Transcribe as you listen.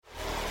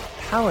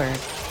Powered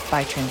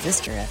by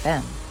Transistor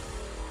FM.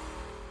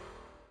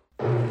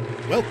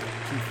 Welcome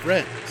to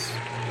Friends,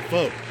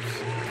 Foes,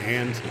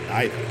 and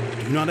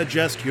Neither. Do not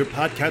adjust your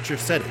podcatcher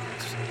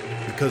settings,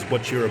 because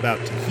what you're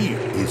about to hear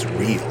is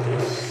real.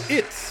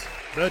 It's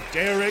the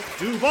Derek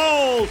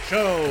Duval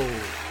Show!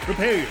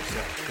 Prepare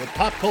yourself for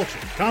pop culture,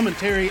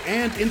 commentary,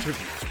 and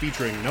interviews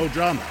featuring no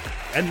drama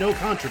and no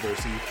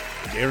controversy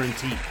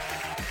guaranteed.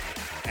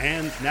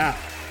 And now,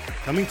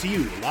 coming to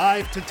you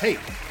live to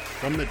tape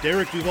from the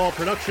Derek Duval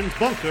Productions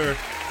bunker,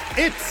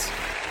 it's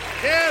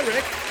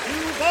Derek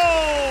Duval!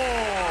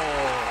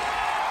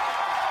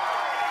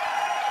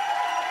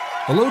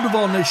 Hello,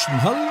 Duval Nation.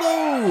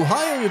 Hello.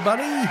 Hi,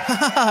 everybody.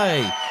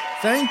 Hi.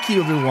 Thank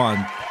you,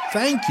 everyone.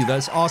 Thank you.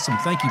 That's awesome.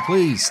 Thank you.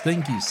 Please.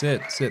 Thank you.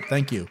 Sit.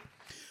 Thank you.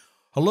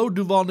 Hello,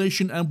 Duval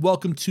Nation, and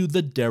welcome to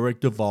the Derek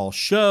Duval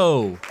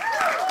Show.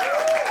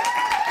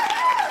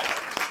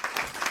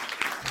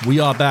 We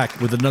are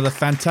back with another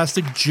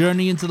fantastic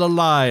journey into the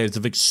lives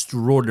of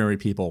extraordinary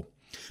people.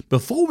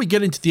 Before we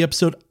get into the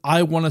episode,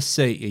 I want to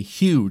say a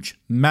huge,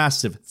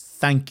 massive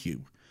thank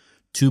you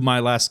to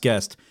my last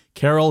guest,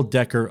 Carol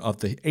Decker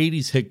of the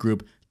 80s hit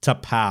group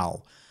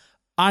T'Pau.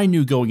 I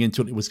knew going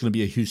into it was going to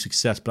be a huge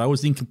success, but I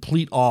was in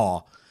complete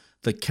awe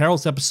that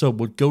Carol's episode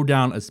would go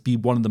down as be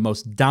one of the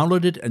most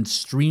downloaded and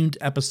streamed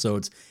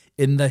episodes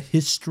in the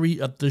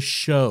history of the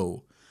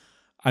show.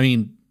 I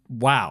mean,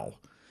 wow.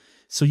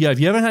 So yeah, if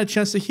you haven't had a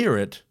chance to hear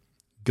it,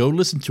 go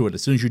listen to it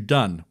as soon as you're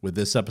done with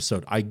this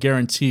episode. I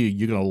guarantee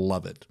you're going to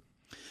love it.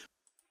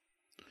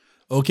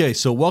 Okay,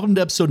 so welcome to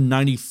episode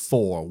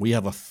 94. We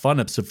have a fun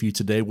episode for you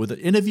today with an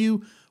interview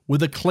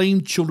with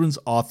acclaimed children's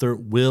author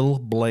Will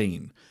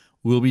Blaine.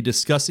 We'll be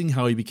discussing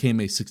how he became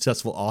a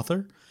successful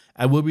author,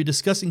 and we'll be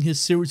discussing his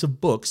series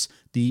of books,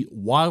 The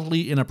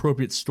Wildly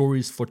Inappropriate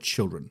Stories for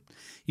Children.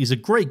 He's a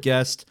great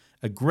guest,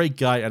 a great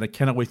guy, and I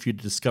cannot wait for you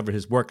to discover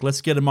his work.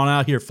 Let's get him on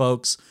out here,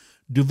 folks.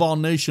 Duval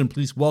Nation,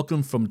 please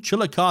welcome from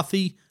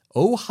Chillicothe,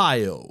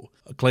 Ohio,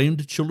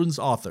 acclaimed children's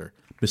author,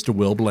 Mr.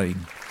 Will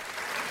Blaine.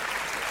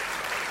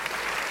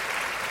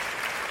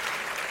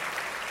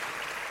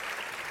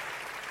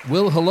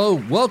 Will, hello.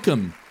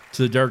 Welcome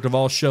to the Derek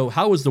Duval Show.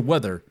 How is the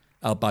weather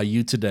out by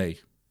you today?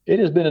 It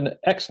has been an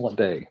excellent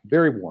day.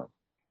 Very warm.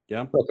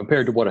 Yeah. Well,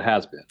 compared to what it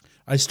has been.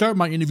 I start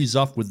my interviews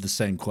off with the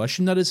same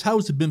question. That is, how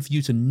has it been for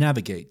you to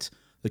navigate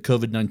the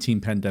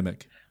COVID-19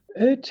 pandemic?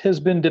 It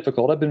has been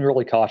difficult. I've been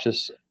really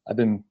cautious. I've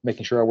been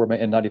making sure I wear my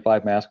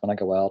N95 mask when I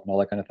go out and all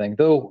that kind of thing,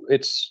 though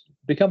it's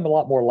become a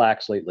lot more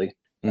lax lately.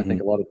 Mm-hmm. I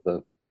think a lot of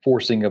the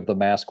forcing of the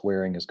mask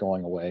wearing is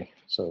going away.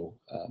 So,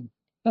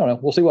 I don't know.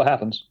 We'll see what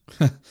happens.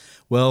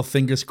 Well,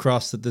 fingers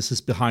crossed that this is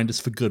behind us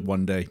for good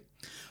one day.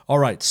 All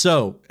right.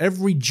 So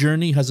every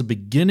journey has a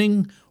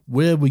beginning.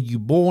 Where were you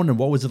born and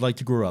what was it like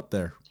to grow up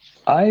there?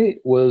 I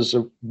was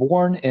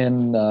born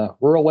in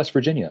rural West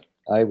Virginia.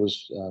 I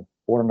was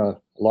born on a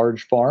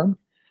large farm.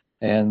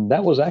 And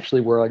that was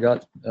actually where I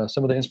got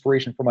some of the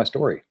inspiration for my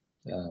story.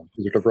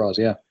 Wizard of Oz,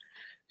 yeah.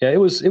 Yeah, it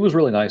was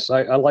really nice.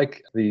 I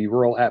like the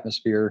rural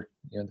atmosphere,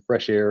 the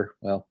fresh air,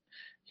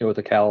 with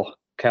the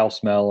cow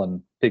smell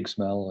and pig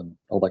smell and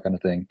all that kind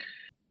of thing.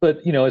 But,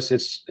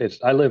 it's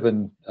I live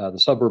in the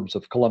suburbs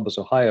of Columbus,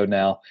 Ohio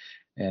now,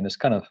 and it's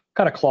kind of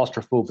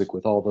claustrophobic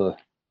with all the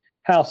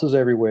houses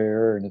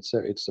everywhere, and it's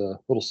a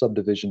little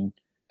subdivision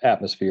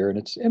atmosphere, and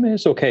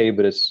it's okay,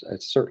 but it's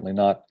certainly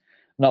not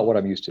what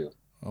I'm used to.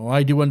 Oh,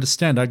 I do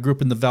understand. I grew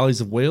up in the valleys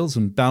of Wales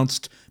and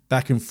bounced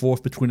back and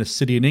forth between a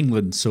city and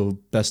England, so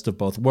best of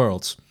both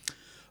worlds.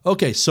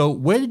 Okay, so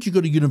where did you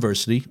go to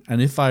university?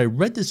 And if I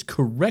read this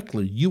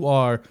correctly, you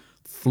are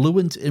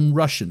fluent in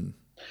Russian.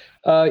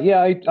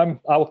 Yeah,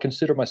 I will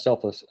consider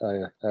myself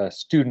a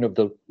student of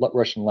the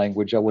Russian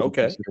language. I wouldn't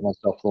consider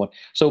myself fluent.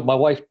 So my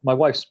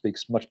wife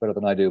speaks much better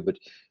than I do, but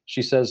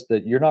she says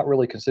that you're not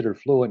really considered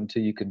fluent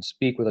until you can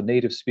speak with a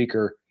native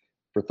speaker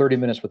for 30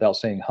 minutes without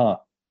saying "huh."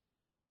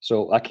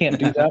 So I can't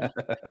do that.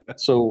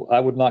 So I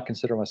would not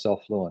consider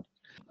myself fluent.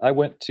 I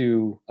went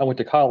to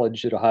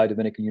college at Ohio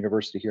Dominican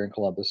University here in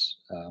Columbus.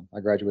 I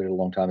graduated a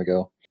long time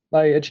ago.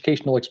 My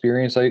educational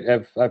experience,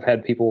 I've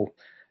had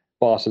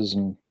bosses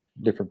and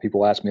different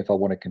people ask me if I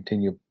want to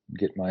continue,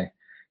 get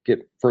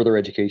further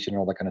education and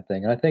all that kind of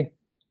thing. And I think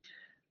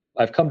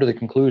I've come to the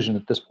conclusion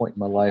at this point in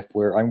my life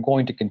where I'm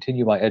going to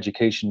continue my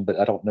education, but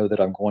I don't know that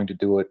I'm going to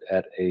do it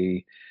at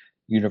a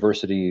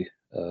university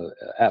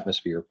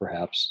atmosphere,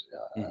 perhaps.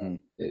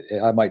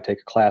 I might take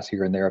a class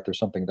here and there if there's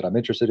something that I'm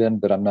interested in,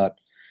 but I'm not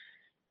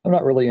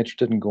really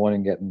interested in going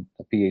and getting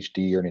a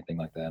PhD or anything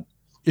like that.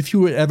 If you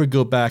would ever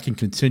go back and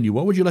continue,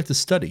 what would you like to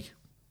study?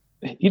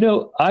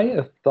 I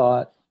have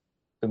thought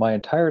in my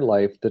entire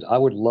life that I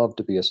would love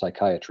to be a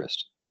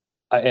psychiatrist.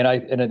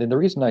 And the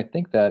reason I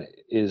think that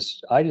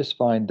is I just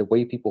find the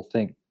way people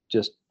think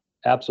just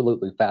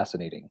absolutely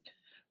fascinating.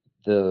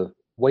 The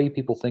way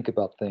people think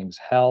about things,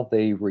 how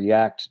they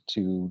react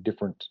to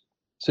different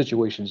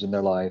situations in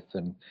their life.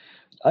 And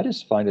I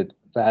just find it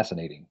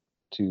fascinating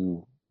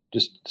to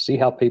just see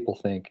how people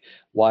think,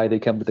 why they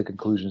come to the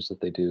conclusions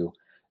that they do.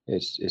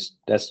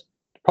 That's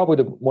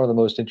probably one of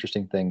the most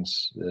interesting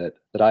things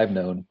that I've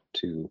known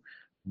to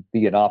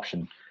be an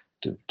option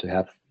to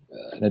have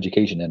an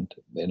education in,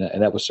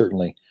 and that would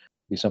certainly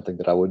be something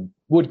that I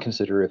would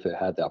consider if it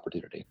had the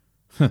opportunity.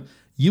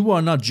 You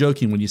are not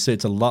joking when you say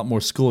it's a lot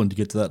more schooling to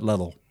get to that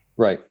level.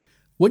 Right.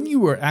 When you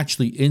were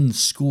actually in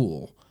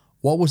school,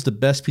 what was the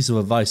best piece of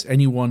advice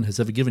anyone has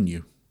ever given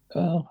you?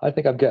 I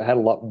think I've had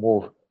a lot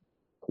more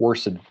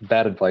worse and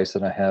bad advice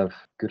than I have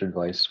good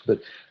advice.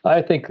 But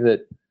I think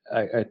that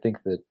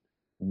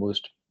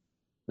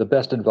the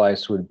best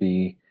advice would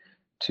be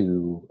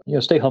to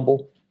stay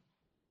humble,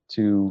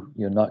 to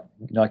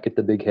not get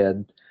the big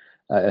head.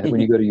 When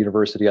you go to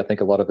university, I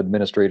think a lot of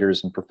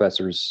administrators and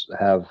professors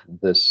have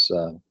this.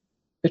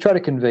 They try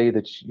to convey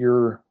that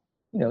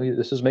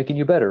this is making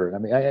you better. I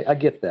mean, I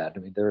get that. I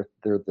mean, they're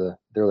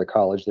the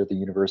college, they're the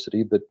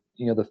university, but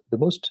the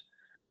most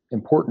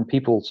important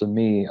people to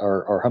me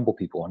are humble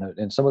people,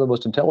 and some of the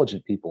most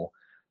intelligent people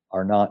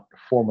are not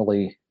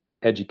formally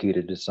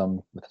educated with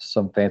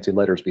some fancy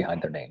letters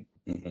behind their name.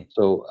 Mm-hmm.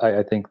 So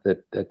I think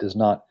that's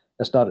not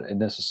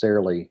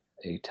necessarily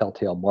a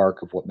telltale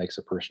mark of what makes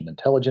a person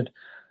intelligent,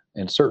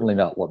 and certainly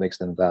not what makes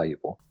them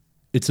valuable.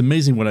 It's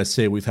amazing when I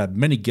say we've had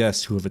many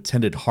guests who have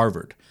attended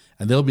Harvard,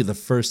 and they'll be the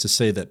first to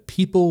say that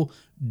people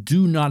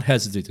do not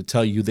hesitate to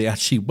tell you they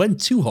actually went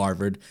to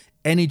Harvard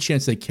any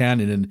chance they can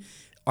in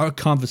our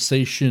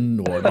conversation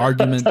or an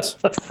argument.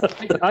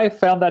 I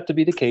found that to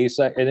be the case,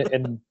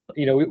 and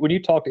when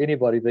you talk to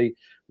anybody,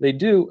 they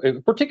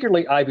do,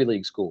 particularly Ivy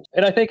League schools,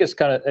 and I think it's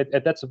kind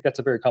of that's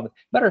a very common.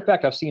 Matter of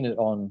fact, I've seen it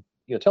on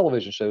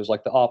television shows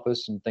like The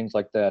Office and things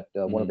like that.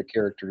 Mm-hmm. One of the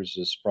characters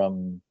is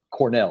from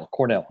Cornell,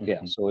 mm-hmm.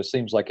 Yeah. So it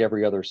seems like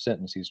every other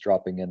sentence he's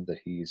dropping in that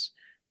he's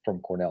from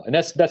Cornell, and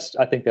that's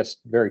I think that's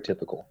very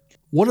typical.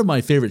 One of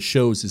my favorite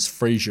shows is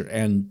Frasier,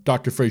 and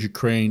Dr. Frasier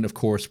Crane, of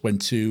course,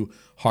 went to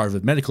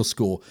Harvard Medical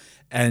School.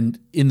 And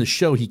in the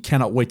show, he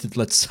cannot wait to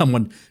let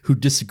someone who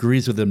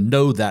disagrees with him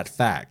know that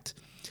fact.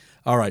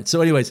 All right.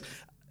 So anyways,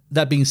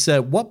 that being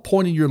said, what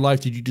point in your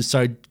life did you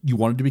decide you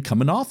wanted to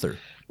become an author?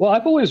 Well,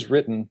 I've always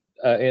written,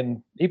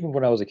 and even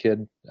when I was a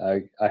kid,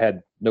 I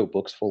had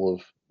notebooks full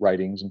of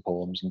writings and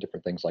poems and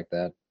different things like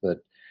that. But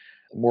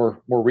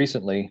more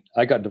recently,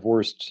 I got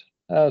divorced.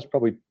 It was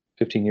probably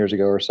 15 years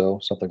ago or so,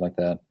 something like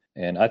that.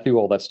 And I threw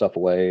all that stuff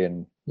away.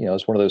 And,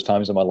 it's one of those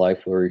times in my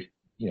life where,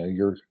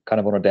 you're kind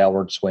of on a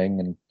downward swing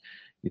and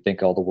you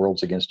think all the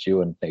world's against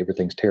you and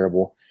everything's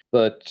terrible.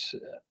 But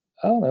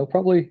I don't know,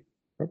 probably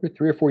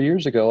 3 or 4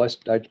 years ago,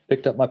 I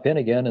picked up my pen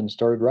again and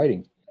started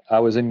writing. I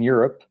was in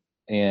Europe,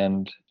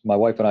 and my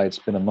wife and I had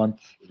spent a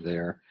month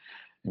there,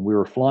 and we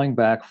were flying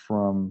back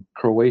from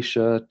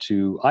Croatia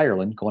to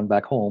Ireland, going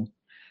back home.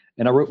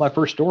 And I wrote my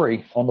first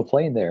story on the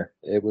plane there.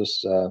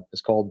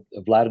 It's called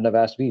Vlad na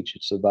Vast Beach.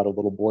 It's about a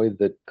little boy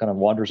that kind of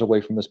wanders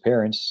away from his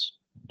parents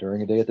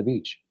during a day at the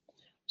beach.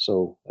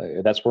 So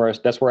that's where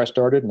I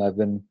started, and I've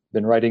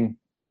been writing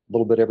a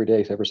little bit every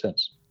day ever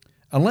since.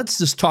 And let's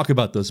just talk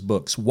about those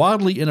books.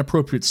 Wildly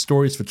Inappropriate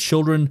Stories for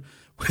Children,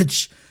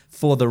 which,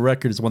 for the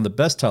record, is one of the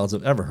best titles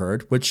I've ever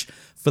heard, which,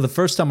 for the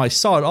first time I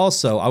saw it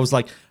also, I was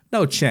like,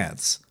 no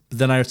chance. But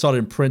then I saw it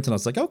in print, and I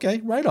was like, okay,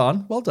 right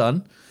on, well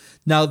done.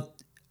 Now,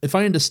 if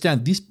I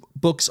understand, these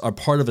books are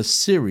part of a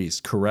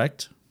series,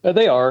 correct?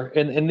 They are,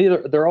 and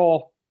they're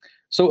all.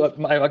 So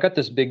I got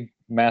this big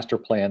master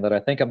plan that I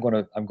think I'm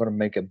going to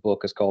make a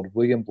book. It's called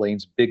William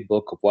Blaine's Big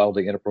Book of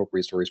Wildly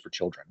Inappropriate Stories for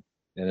Children,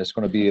 and it's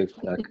going to be a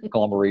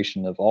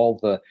conglomeration of all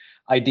the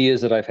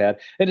ideas that I've had.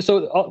 And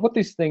so, what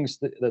these things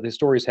that the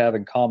stories have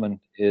in common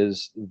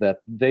is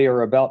that they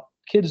are about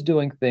kids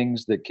doing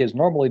things that kids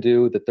normally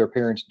do that their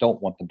parents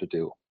don't want them to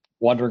do.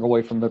 Wandering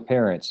away from their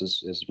parents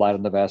is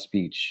Vlad na Vast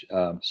Beach.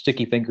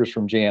 Sticky Fingers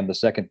from Jam, the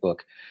second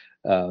book.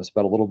 It's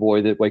about a little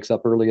boy that wakes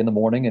up early in the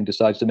morning and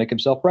decides to make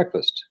himself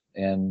breakfast.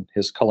 And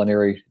his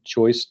culinary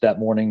choice that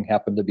morning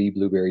happened to be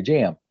blueberry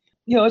jam.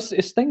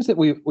 It's things that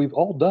we've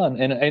all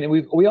done. And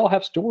we all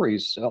have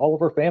stories. All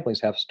of our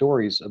families have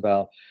stories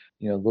about,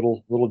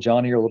 little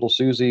Johnny or little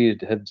Susie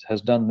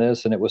has done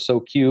this, and it was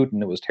so cute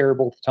and it was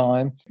terrible at the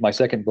time. My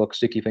second book,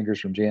 Sticky Fingers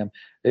from Jam,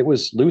 it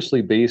was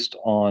loosely based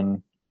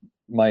on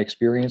my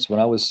experience when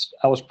I was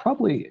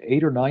probably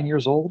 8 or 9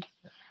 years old,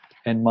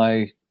 and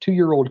my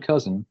 2-year-old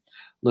cousin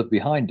lived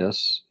behind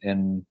us,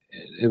 and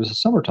it was the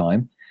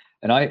summertime,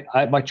 and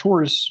my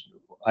chores,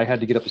 I had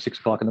to get up at 6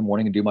 o'clock in the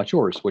morning and do my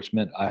chores, which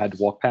meant I had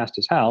to walk past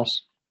his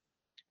house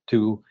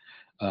to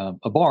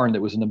a barn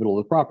that was in the middle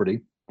of the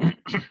property.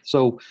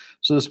 So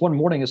this one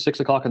morning at 6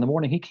 o'clock in the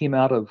morning, he came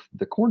out of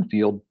the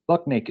cornfield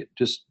buck naked,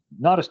 just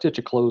not a stitch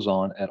of clothes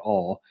on at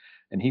all,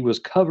 and he was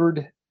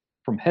covered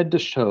from head to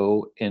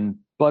toe in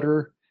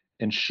butter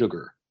and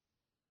sugar.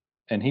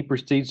 And he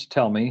proceeds to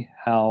tell me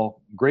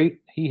how great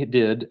he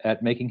did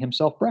at making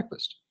himself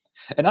breakfast.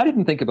 And I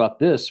didn't think about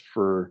this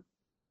for,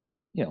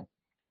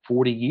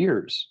 40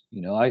 years.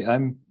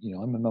 I'm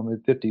in my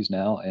mid-50s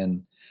now,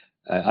 and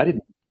I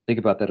didn't think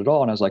about that at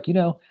all. And I was like,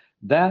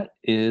 that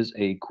is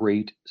a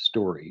great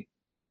story.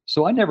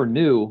 So I never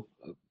knew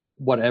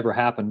whatever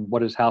happened,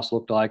 what his house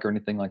looked like or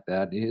anything like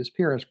that. His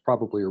parents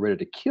probably were ready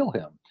to kill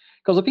him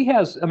Because if he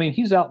has, I mean,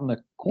 he's out in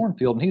the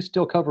cornfield and he's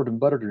still covered in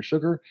butter and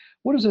sugar.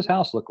 What does his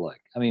house look like?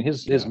 I mean,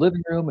 his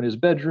living room and his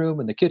bedroom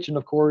and the kitchen,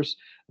 of course,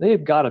 they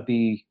got to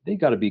be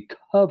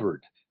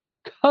covered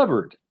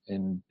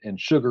in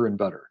sugar and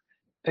butter.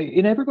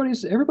 And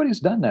everybody's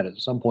done that at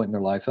some point in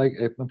their life.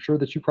 I'm sure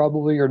that you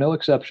probably are no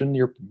exception.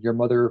 Your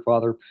mother or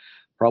father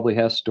probably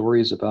has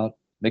stories about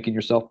making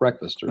yourself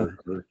breakfast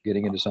or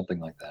getting into something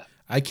like that.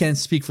 I can't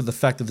speak for the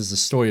fact that there's a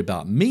story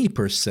about me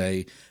per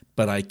se,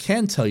 but I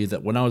can tell you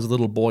that when I was a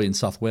little boy in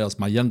South Wales,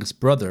 my youngest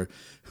brother,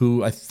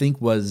 who I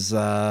think was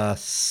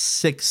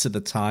 6 at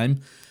the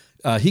time,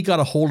 he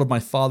got a hold of my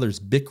father's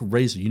Bic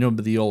razor, you know,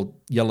 the old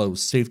yellow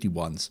safety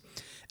ones,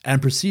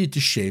 and proceeded to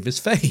shave his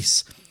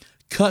face.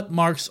 Cut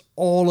marks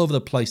all over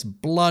the place,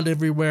 blood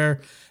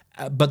everywhere.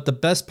 But the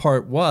best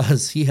part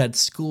was he had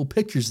school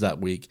pictures that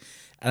week.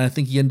 And I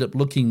think he ended up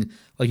looking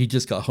like he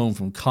just got home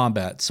from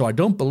combat. So I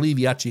don't believe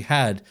he actually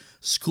had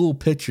school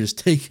pictures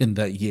taken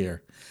that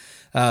year.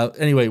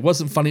 Anyway, it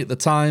wasn't funny at the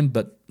time,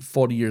 but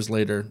 40 years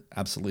later,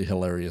 absolutely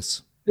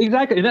hilarious.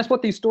 Exactly. And that's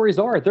what these stories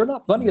are. They're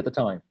not funny at the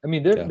time. I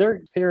mean,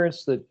 they're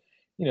parents that,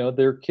 you know,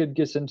 their kid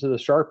gets into the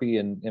Sharpie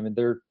and I mean,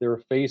 their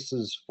face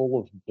is full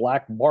of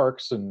black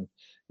marks and,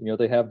 you know,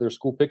 they have their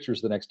school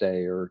pictures the next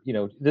day or, you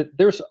know,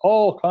 there's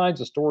all kinds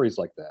of stories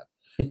like that.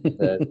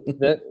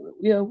 that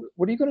you know,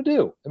 what are you going to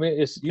do? I mean,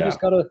 you just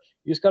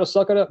gotta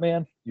suck it up,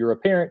 man. You're a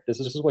parent. This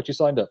is what you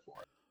signed up for.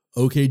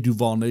 Okay,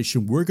 Duval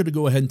Nation, we're going to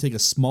go ahead and take a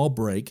small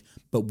break,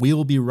 but we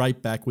will be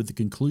right back with the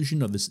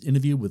conclusion of this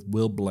interview with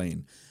Will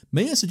Blaine.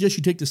 May I suggest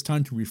you take this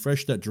time to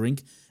refresh that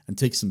drink and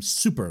take some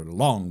super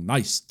long,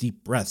 nice,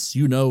 deep breaths,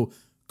 you know,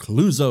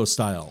 Clouseau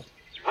style.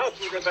 Out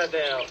with the bad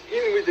air,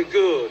 in with the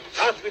good.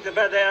 Out with the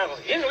bad air,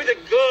 in with the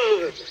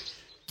good.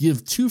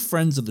 Give 2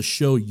 friends of the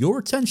show your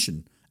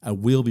attention,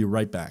 and we'll be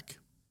right back.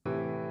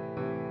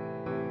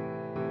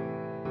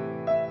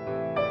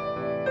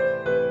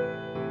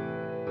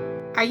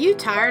 Are you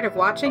tired of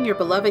watching your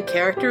beloved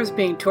characters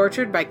being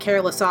tortured by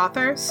careless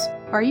authors?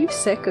 Are you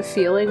sick of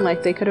feeling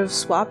like they could have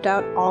swapped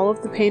out all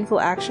of the painful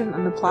action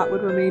and the plot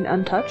would remain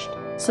untouched?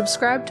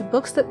 Subscribe to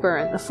Books That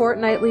Burn, the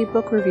fortnightly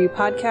book review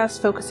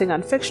podcast focusing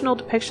on fictional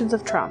depictions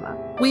of trauma.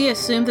 We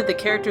assume that the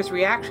characters'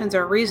 reactions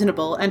are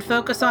reasonable and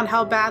focus on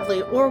how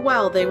badly or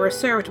well they were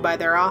served by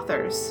their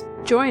authors.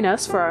 Join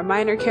us for our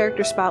minor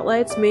character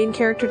spotlights, main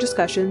character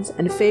discussions,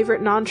 and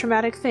favorite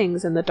non-traumatic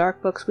things in the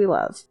dark books we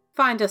love.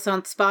 Find us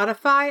on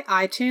Spotify,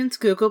 iTunes,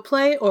 Google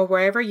Play, or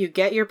wherever you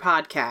get your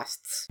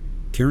podcasts.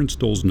 Karen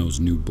Stolznow's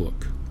new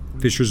book,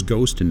 Fisher's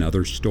Ghost and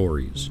Other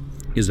Stories,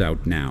 is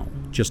out now,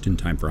 just in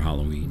time for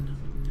Halloween.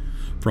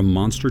 From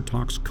Monster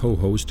Talk's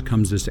co-host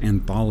comes this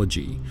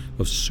anthology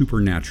of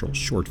supernatural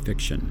short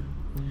fiction.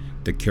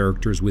 The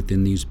characters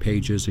within these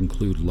pages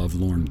include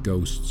lovelorn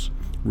ghosts,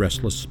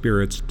 restless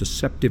spirits,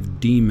 deceptive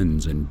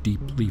demons, and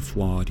deeply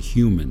flawed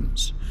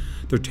humans.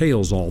 Their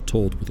tales all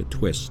told with a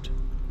twist.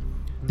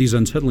 These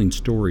unsettling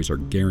stories are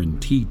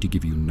guaranteed to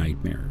give you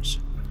nightmares.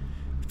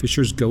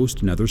 Fisher's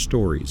Ghost and Other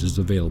Stories is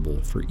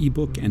available for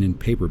ebook and in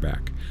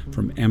paperback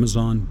from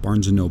Amazon,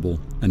 Barnes & Noble,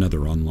 and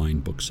other online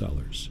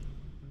booksellers.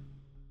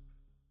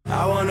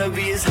 I wanna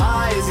be as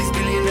high as these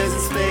billionaires in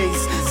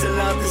space. Sell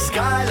out the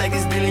sky like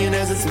these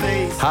billionaires in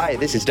space. Hi,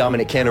 this is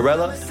Dominic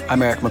Canarella.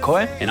 I'm Eric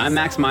McCoy. And I'm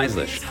Max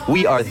Meislish.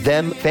 We are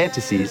Them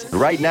Fantasies.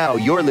 Right now,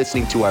 you're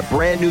listening to our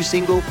brand new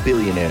single,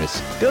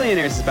 Billionaires.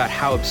 Billionaires is about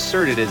how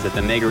absurd it is that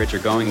the mega rich are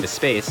going to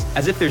space,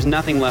 as if there's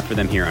nothing left for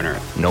them here on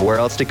Earth. Nowhere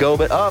else to go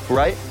but up,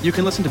 right? You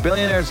can listen to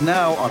Billionaires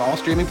now on all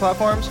streaming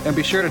platforms, and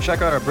be sure to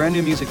check out our brand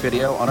new music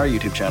video on our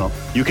YouTube channel.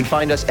 You can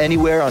find us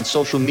anywhere on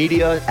social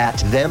media at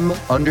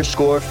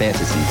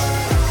Them_Fantasies.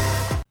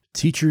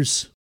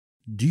 Teachers,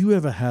 do you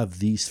ever have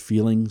these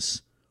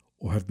feelings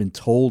or have been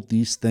told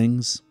these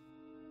things?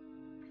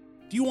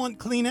 Do you want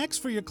Kleenex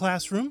for your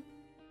classroom?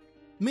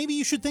 Maybe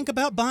you should think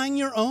about buying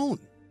your own,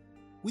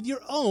 with your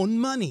own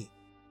money.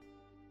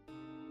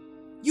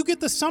 You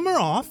get the summer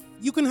off,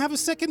 you can have a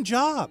second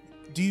job.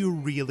 Do you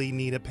really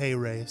need a pay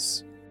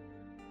raise?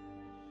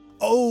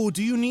 Oh,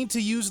 do you need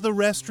to use the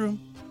restroom?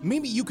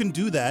 Maybe you can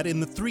do that in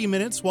the 3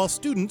 minutes while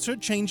students are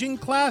changing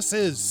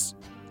classes.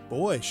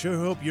 Boy, sure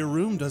hope your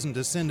room doesn't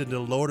descend into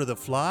Lord of the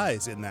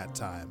Flies in that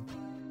time.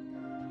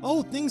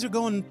 Oh, things are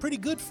going pretty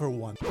good for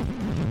one.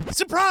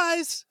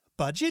 Surprise!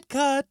 Budget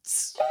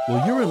cuts!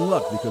 Well, you're in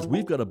luck because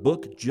we've got a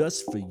book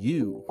just for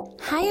you.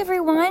 Hi,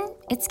 everyone.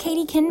 It's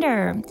Katie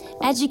Kinder,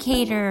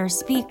 educator,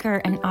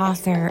 speaker, and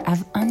author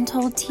of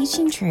Untold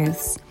Teaching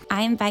Truths.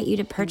 I invite you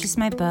to purchase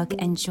my book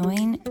and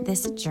join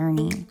this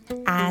journey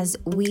as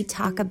we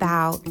talk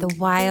about the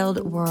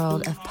wild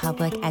world of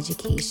public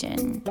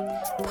education.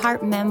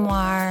 Part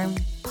memoir,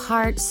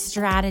 part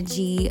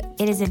strategy.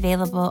 It is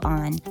available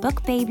on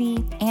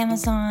BookBaby,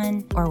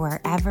 Amazon, or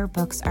wherever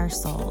books are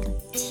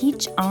sold.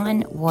 Teach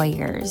on,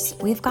 warriors.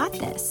 We've got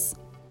this.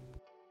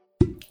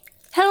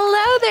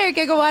 Hello there,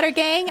 Gigawater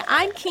Gang.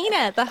 I'm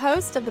Keena, the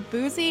host of the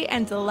boozy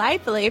and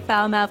delightfully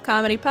foul-mouthed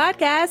comedy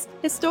podcast,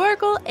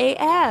 Historical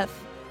AF.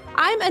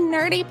 I'm a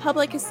nerdy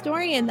public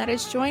historian that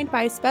is joined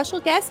by a special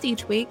guest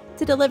each week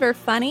to deliver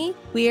funny,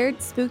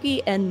 weird,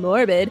 spooky, and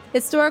morbid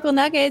historical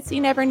nuggets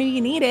you never knew you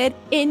needed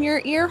in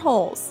your ear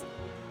holes.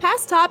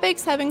 Past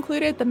topics have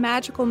included the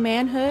magical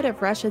manhood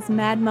of Russia's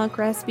mad monk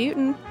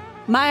Rasputin,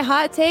 my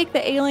hot take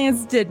that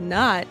aliens did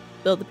not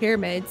build the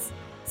pyramids,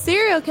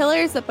 serial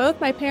killers that both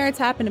my parents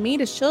happened to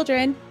meet as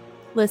children.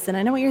 Listen,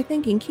 I know what you're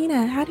thinking.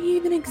 Kina, how do you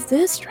even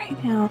exist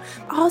right now?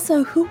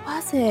 Also, who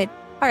was it?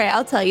 All right,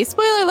 I'll tell you.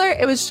 Spoiler alert,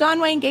 it was John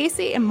Wayne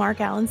Gacy and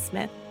Mark Allen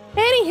Smith.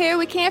 Anywho,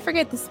 we can't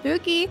forget the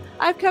spooky.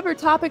 I've covered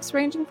topics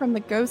ranging from the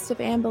ghost of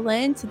Anne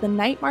Boleyn to the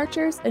night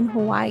marchers in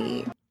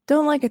Hawaii.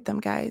 Don't look at them,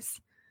 guys.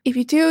 If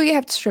you do, you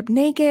have to strip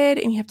naked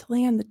and you have to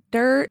lay on the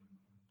dirt.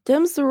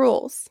 Them's the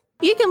rules.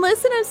 You can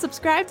listen and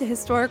subscribe to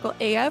Historical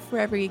AF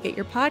wherever you get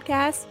your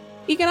podcasts.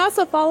 You can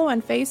also follow on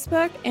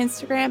Facebook,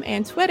 Instagram,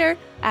 and Twitter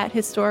at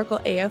Historical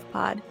AF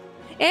Pod.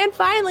 And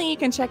finally, you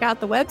can check out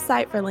the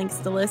website for links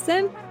to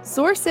listen,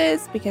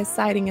 sources, because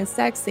citing is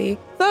sexy,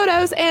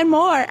 photos, and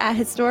more at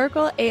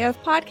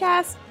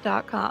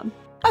historicalafpodcast.com.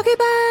 Okay,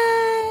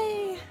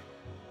 bye!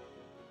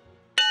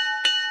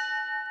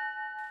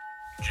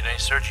 Janae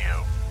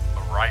Sergio,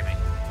 arriving.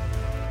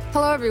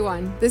 Hello,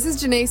 everyone. This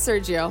is Janae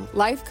Sergio,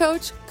 life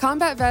coach,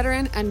 combat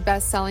veteran, and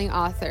best-selling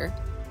author.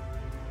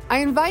 I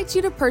invite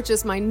you to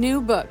purchase my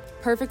new book,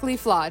 Perfectly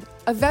Flawed,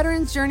 A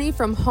Veteran's Journey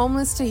from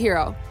Homeless to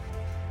Hero.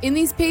 In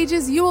these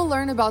pages, you will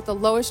learn about the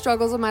lowest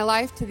struggles of my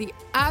life to the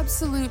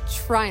absolute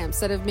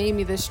triumphs that have made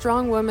me the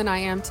strong woman I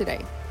am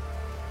today.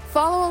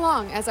 Follow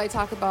along as I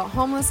talk about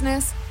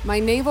homelessness, my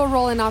naval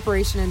role in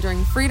Operation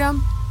Enduring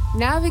Freedom,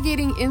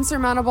 navigating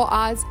insurmountable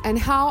odds, and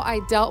how I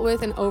dealt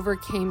with and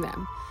overcame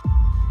them.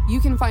 You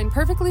can find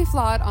Perfectly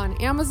Flawed on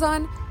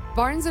Amazon,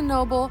 Barnes &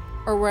 Noble,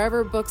 or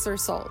wherever books are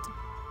sold.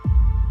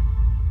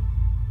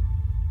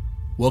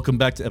 Welcome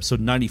back to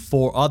episode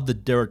 94 of the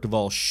Derek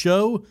Duvall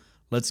Show.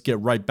 Let's get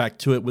right back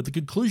to it with the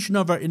conclusion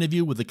of our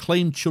interview with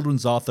acclaimed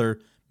children's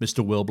author,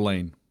 Mr. Will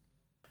Blaine.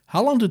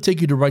 How long did it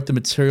take you to write the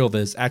material that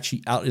is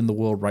actually out in the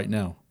world right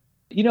now?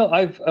 You know,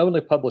 I've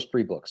only published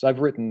 3 books. I've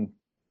written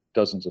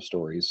dozens of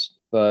stories,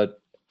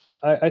 but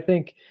I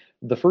think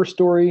the first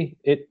story,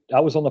 I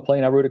was on the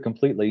plane, I wrote it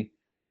completely.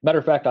 Matter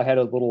of fact, I had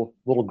a little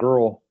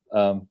girl.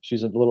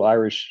 She's a little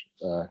Irish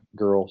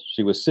girl.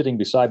 She was sitting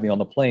beside me on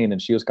the plane,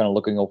 and she was kind of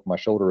looking over my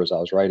shoulder as I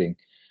was writing.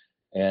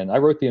 And I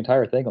wrote the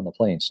entire thing on the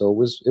plane, so it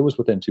was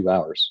within 2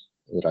 hours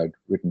that I'd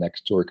written that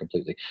story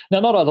completely.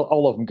 Now, not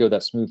all of them go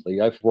that smoothly.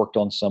 I've worked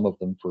on some of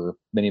them for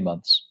many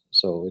months,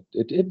 so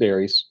it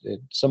varies.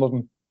 Some of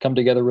them come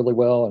together really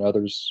well, and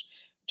others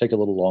take a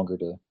little longer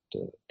to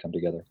come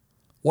together.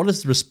 What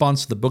has the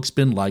response to the book's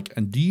been like,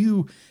 and do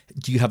you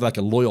have like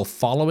a loyal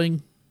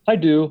following? I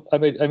do. I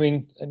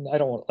mean, and I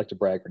don't like to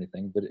brag or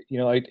anything, but you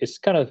know, it's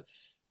kind of,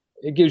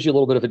 it gives you a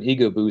little bit of an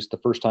ego boost the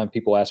first time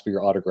people ask for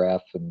your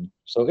autograph, and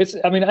so it's.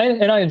 I mean,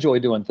 I enjoy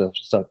doing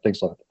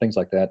things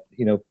like that.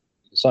 You know,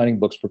 signing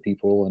books for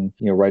people, and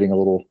you know, writing a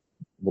little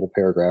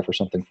paragraph or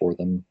something for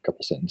them, a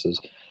couple sentences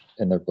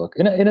in their book,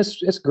 and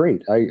it's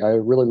great. I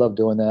really love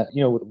doing that.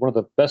 You know, one of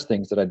the best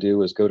things that I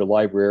do is go to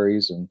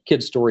libraries and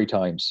kids' story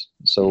times.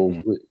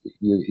 So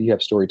you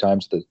have story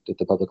times at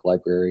the public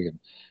library, and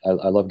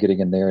I love getting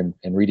in there and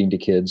reading to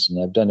kids.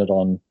 And I've done it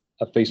on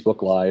a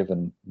Facebook Live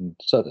and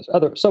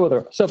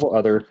several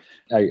other.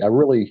 I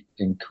really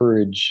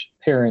encourage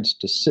parents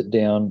to sit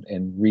down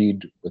and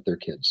read with their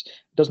kids.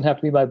 It doesn't have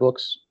to be my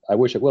books. I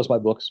wish it was my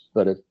books,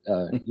 but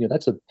you know,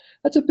 that's a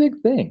big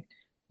thing.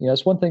 You know,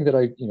 it's one thing that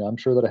I'm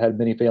sure that I had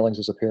many failings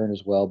as a parent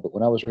as well. But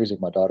when I was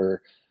raising my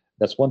daughter,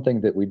 that's one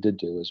thing that we did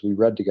do is we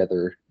read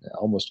together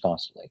almost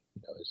constantly.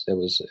 You know,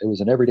 it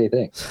was an everyday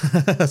thing.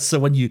 So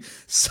when you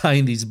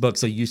sign these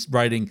books, are you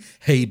writing,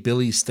 "Hey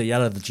Billy, stay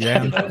out of the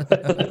jam"?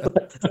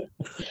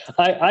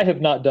 I have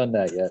not done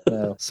that yet.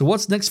 No. So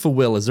what's next for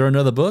Will? Is there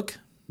another book?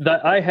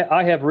 I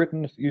have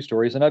written a few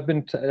stories, and I've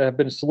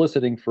been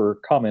soliciting for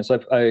comments.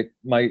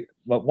 My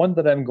one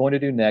that I'm going to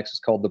do next is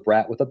called "The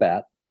Brat with a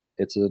Bat."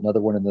 It's another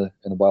one in the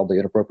Wildly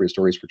Inappropriate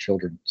Stories for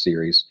Children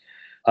series.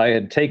 I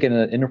had taken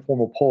an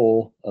informal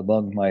poll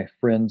among my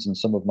friends and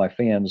some of my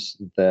fans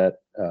that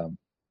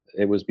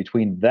it was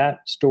between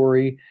that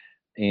story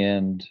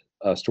and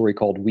a story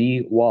called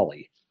Wee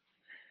Wally.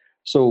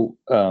 So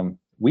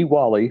Wee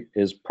Wally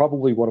is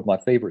probably one of my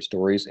favorite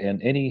stories,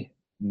 and any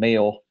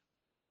male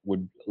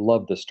would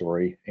love this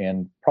story,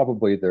 and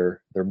probably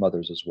their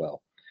mothers as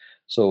well.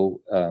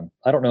 So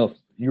I don't know if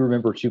you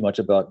remember too much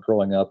about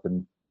growing up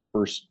and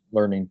first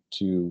learning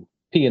to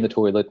pee in the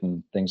toilet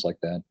and things like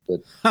that.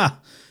 But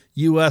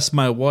you ask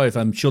my wife,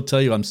 she'll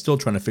tell you I'm still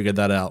trying to figure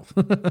that out.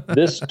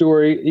 this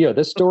story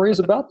is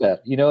about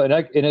that, you know, and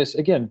it's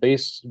again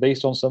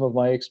based on some of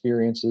my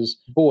experiences.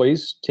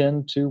 Boys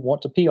tend to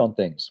want to pee on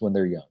things when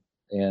they're young,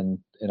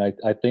 and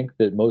I think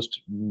that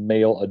most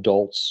male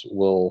adults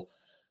will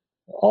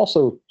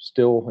also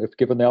still, if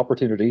given the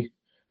opportunity,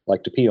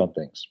 like to pee on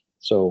things.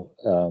 So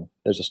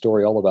there's a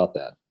story all about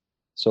that.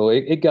 So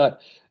it got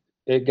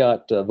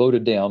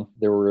voted down.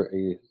 There were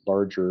a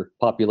larger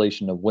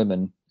population of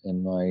women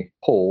in my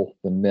poll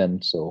than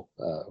men, so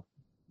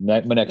My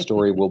next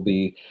story will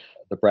be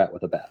The Brat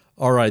with a Bat.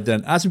 All right,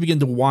 then. As we begin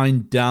to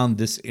wind down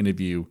this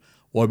interview,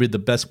 what would be the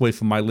best way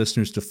for my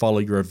listeners to follow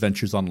your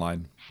adventures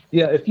online?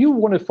 Yeah, if you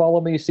want to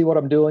follow me, see what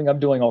I'm doing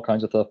all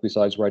kinds of stuff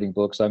besides writing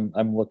books.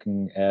 I'm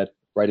looking at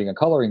writing a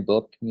coloring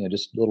book,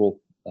 just little,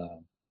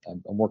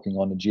 I'm working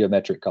on a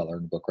geometric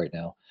coloring book right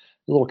now.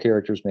 Little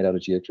characters made out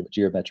of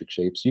geometric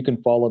shapes. You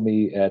can follow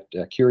me at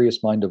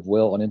Curious Mind of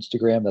Will on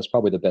Instagram. That's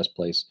probably the best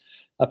place.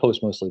 I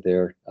post mostly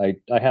there. I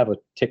have a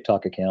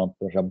TikTok account,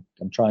 but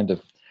I'm trying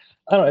to,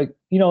 I don't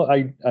know,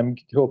 I'm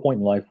to a point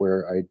in life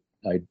where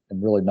I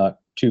am really not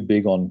too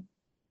big on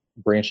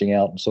branching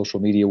out in social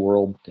media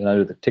world. And I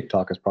know that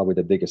TikTok is probably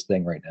the biggest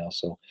thing right now.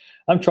 So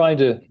I'm trying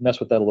to mess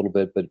with that a little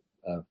bit. But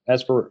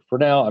as for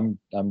now,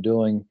 I'm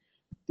doing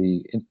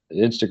the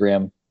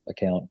Instagram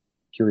account,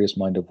 Curious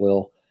Mind of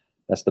Will.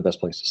 That's the best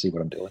place to see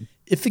what I'm doing.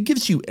 If it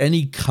gives you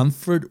any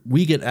comfort,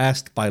 we get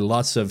asked by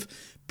lots of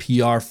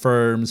PR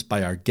firms,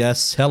 by our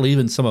guests, hell,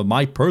 even some of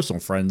my personal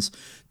friends,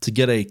 to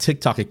get a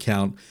TikTok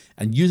account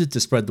and use it to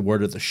spread the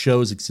word of the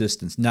show's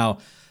existence. Now,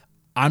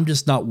 I'm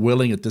just not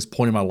willing at this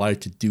point in my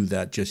life to do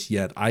that just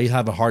yet. I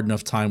have a hard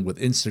enough time with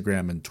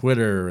Instagram and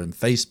Twitter and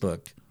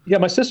Facebook. Yeah,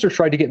 my sister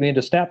tried to get me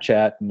into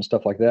Snapchat and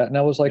stuff like that, and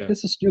I was like,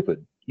 "This is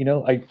stupid."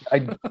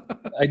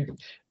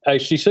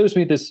 She shows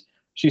me this.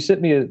 She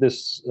sent me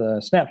this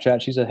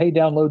Snapchat. She said, "Hey,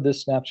 download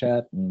this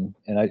Snapchat," and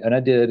I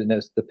did, and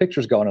the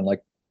picture's gone in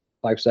like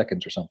 5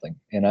 seconds or something,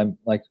 and I'm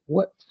like,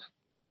 "What?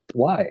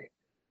 Why?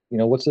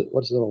 What's it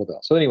all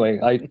about?" So anyway,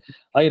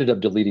 I ended up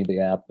deleting the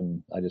app,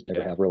 and I just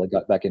never have really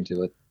got back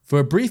into it. For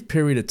a brief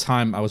period of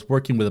time, I was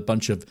working with a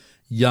bunch of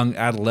young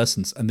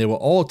adolescents, and they were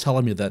all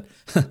telling me that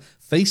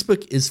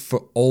Facebook is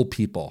for old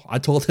people. I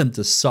told them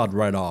to sod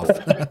right off.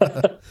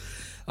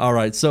 All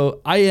right,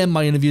 so I end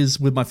my interviews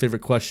with my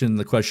favorite question.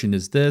 The question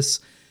is this: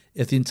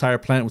 if the entire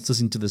planet was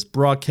listening to this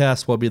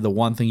broadcast, what would be the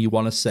one thing you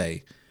want to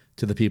say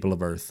to the people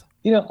of Earth?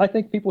 I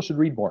think people should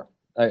read more.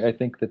 I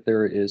think that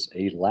there is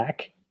a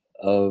lack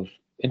of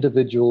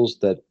individuals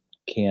that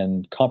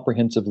can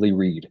comprehensively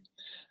read.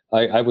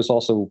 I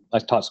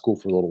taught school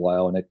for a little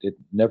while, and it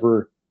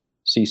never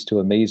ceased to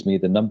amaze me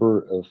the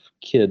number of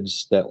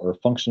kids that were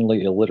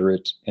functionally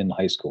illiterate in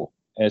high school.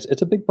 And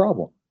it's a big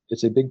problem.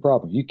 It's a big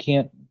problem. You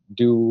can't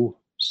do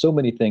so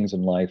many things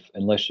in life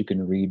unless you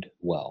can read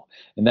well.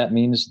 And that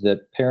means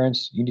that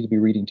parents, you need to be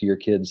reading to your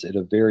kids at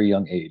a very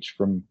young age,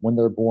 from when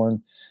they're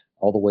born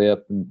all the way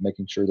up, and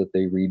making sure that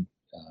they read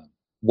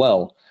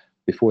well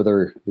before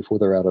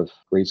they're out of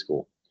grade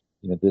school.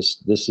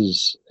 This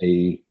is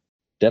a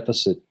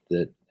deficit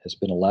that has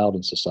been allowed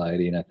in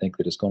society, and I think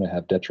that it's going to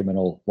have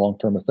detrimental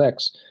long-term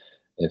effects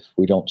if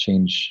we don't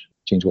change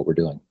what we're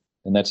doing.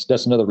 And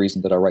that's another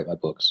reason that I write my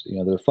books.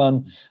 They're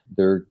fun,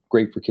 they're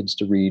great for kids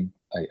to read.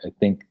 I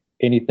think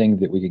anything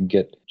that we can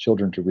get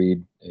children to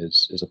read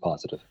is a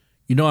positive.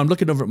 I'm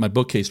looking over at my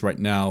bookcase right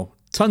now,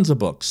 tons of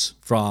books,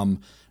 from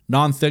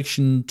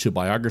nonfiction to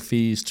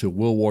biographies to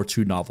World War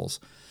II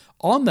novels.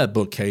 On that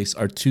bookcase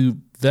are two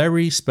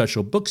very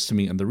special books to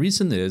me, and the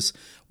reason is,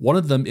 one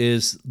of them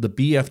is The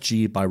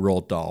BFG by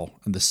Roald Dahl,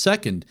 and the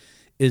second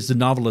is the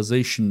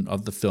novelization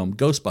of the film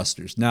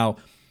Ghostbusters. Now,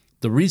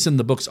 the reason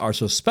the books are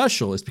so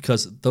special is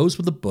because those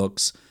were the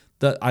books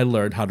that I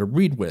learned how to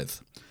read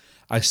with.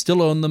 I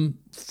still own them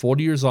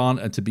 40 years on,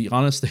 and to be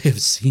honest, they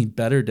have seen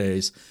better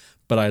days,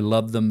 but I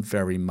love them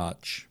very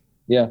much.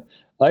 Yeah,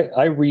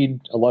 I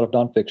read a lot of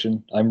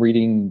nonfiction. I'm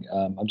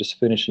just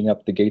finishing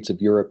up The Gates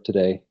of Europe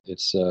today.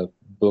 It's a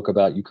book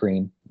about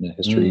Ukraine and the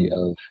history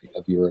of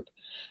Europe.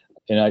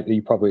 And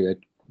you probably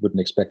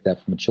wouldn't expect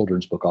that from a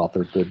children's book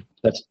author, but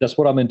that's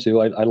what I'm into.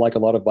 I like a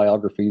lot of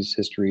biographies,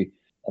 history.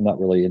 I'm not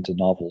really into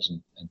novels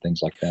and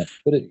things like that,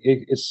 but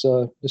it's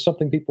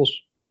something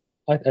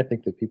I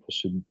think that people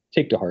should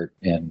take to heart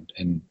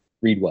and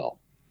read well.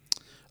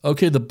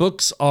 Okay, the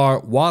books are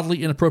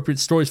Wildly Inappropriate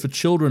Stories for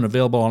Children,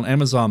 available on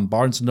Amazon,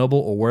 Barnes & Noble,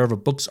 or wherever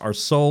books are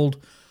sold.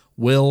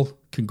 Will,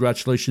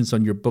 congratulations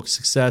on your book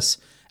success,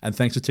 and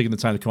thanks for taking the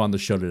time to come on the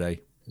show today.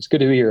 It's good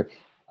to be here.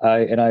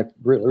 I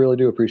really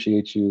do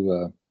appreciate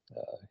you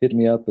hitting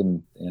me up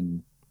and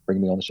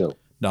bringing me on the show.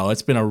 No,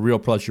 it's been a real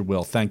pleasure,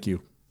 Will. Thank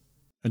you.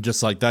 And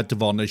just like that,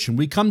 Duval Nation,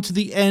 we come to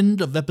the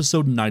end of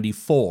episode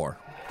 94.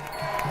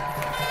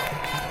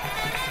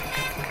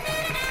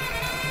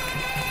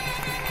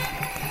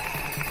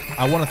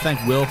 I want to thank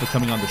Will for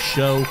coming on the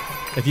show.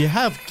 If you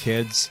have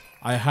kids,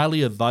 I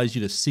highly advise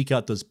you to seek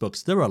out those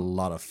books. They're a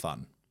lot of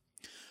fun.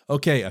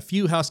 Okay, a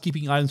few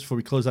housekeeping items before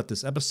we close out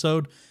this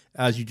episode.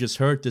 As you just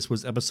heard, this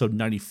was episode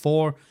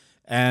 94,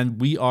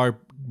 and we are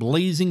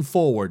blazing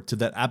forward to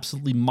that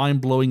absolutely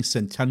mind-blowing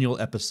centennial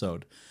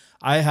episode.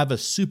 I have a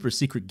super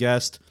secret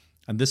guest,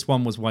 and this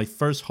one was my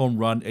first home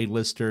run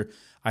A-lister.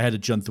 I had to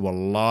jump through a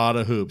lot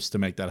of hoops to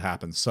make that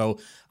happen. So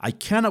I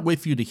cannot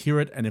wait for you to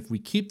hear it, and if we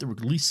keep the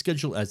release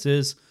schedule as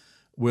is,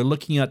 we're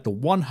looking at the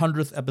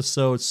 100th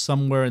episode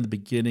somewhere in the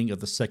beginning of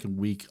the second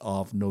week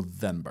of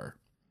November.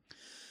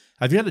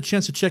 Have you had a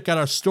chance to check out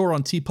our store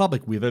on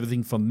TeePublic? We have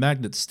everything from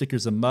magnets,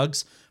 stickers, and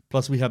mugs.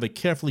 Plus, we have a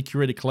carefully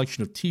curated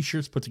collection of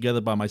t-shirts put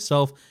together by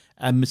myself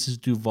and Mrs.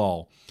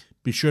 Duval.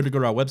 Be sure to go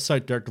to our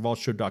website,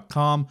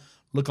 DerekDuvallShow.com.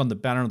 Look on the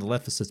banner on the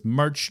left that says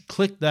merch.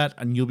 Click that,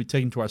 and you'll be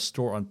taken to our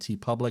store on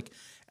TeePublic.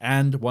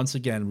 And once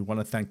again, we want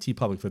to thank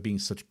TeePublic for being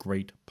such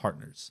great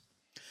partners.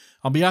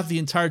 On behalf of the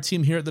entire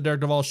team here at the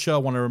Derek Duvall Show, I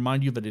want to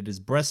remind you that it is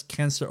Breast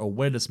Cancer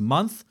Awareness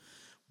Month.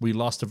 We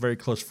lost a very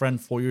close friend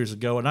 4 years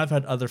ago, and I've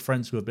had other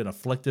friends who have been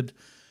afflicted.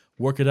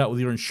 Work it out with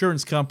your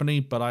insurance company,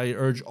 but I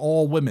urge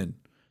all women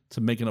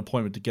to make an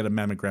appointment to get a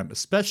mammogram,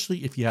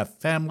 especially if you have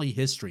family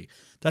history.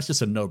 That's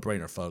just a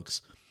no-brainer,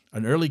 folks.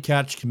 An early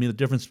catch can mean the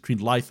difference between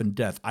life and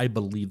death. I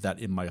believe that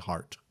in my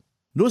heart.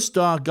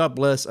 Nusta, God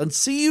bless, and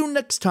see you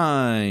next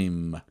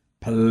time,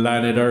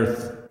 Planet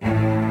Earth.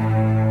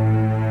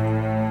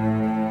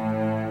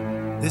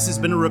 This has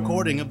been a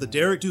recording of The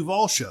Derek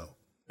Duvall Show,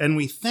 and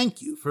we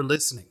thank you for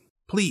listening.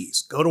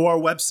 Please go to our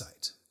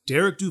website,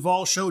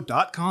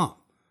 DerekDuvallShow.com,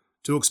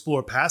 to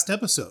explore past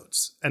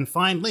episodes and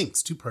find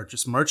links to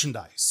purchase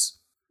merchandise.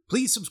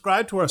 Please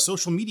subscribe to our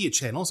social media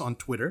channels on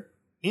Twitter,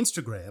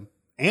 Instagram,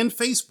 and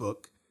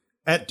Facebook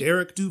at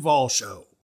Derek Duvall Show.